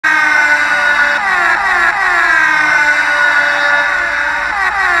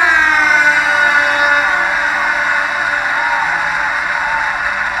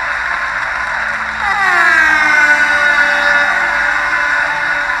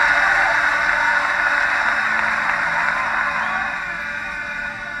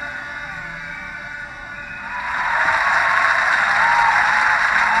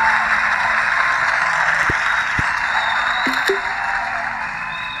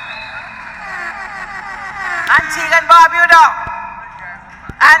Antigua and Barbuda.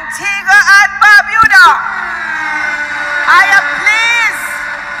 Antigua and Barbuda. I am pleased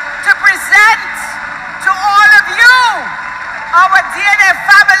to present to all of you, our DNA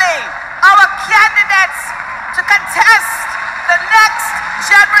family, our candidates to contest the next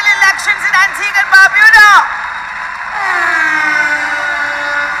general elections in Antigua and Barbuda.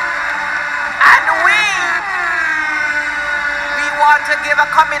 And we want to give a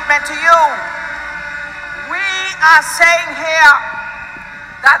commitment to you. We are saying here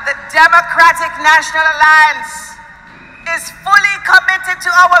that the Democratic National Alliance is fully committed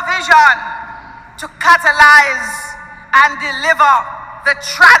to our vision to catalyze and deliver the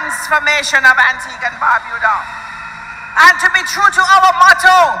transformation of Antigua and Barbuda, and to be true to our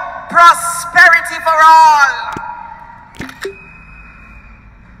motto, prosperity for all.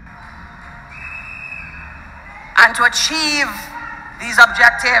 And to achieve these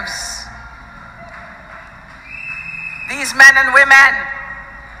objectives, these men and women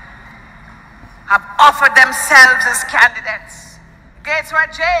have offered themselves as candidates.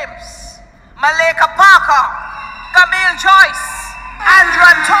 Gatesworth James, Maleka Parker, Camille Joyce, Andrew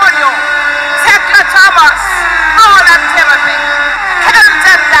Antonio, Tekla Thomas, Roland Timothy,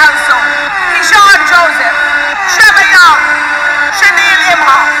 Kelton Dalso, Keyshawn Joseph, Trevor Young, Shaniel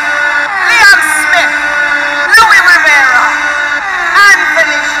Imhoff, Liam Smith, Louis Rivera,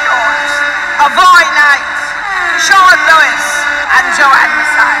 Anthony Short, Avoy Knight, Sean Lewis, and Joanne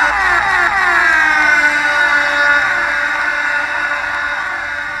Messiah.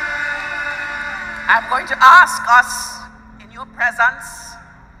 I'm going to ask us, in your presence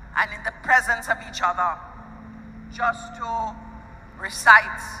and in the presence of each other, just to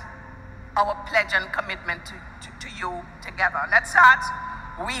recite our pledge and commitment to you together. Let's start.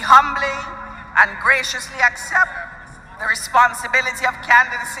 We humbly and graciously accept the responsibility of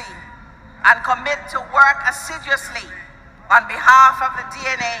candidacy and commit to work assiduously on behalf of the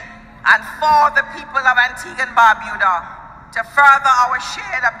DNA and for the people of Antigua and Barbuda to further our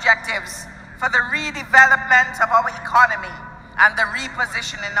shared objectives for the redevelopment of our economy and the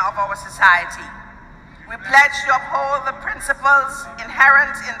repositioning of our society. We pledge to uphold the principles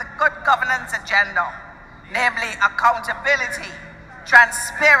inherent in the good governance agenda, namely accountability,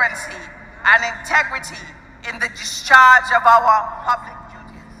 transparency, and integrity in the discharge of our public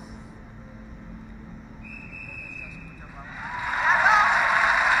duties.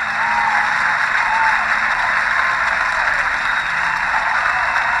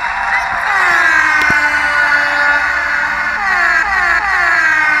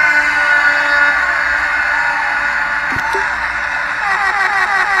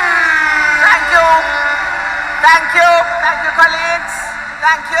 Thank you, colleagues.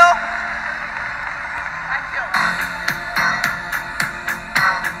 Thank you.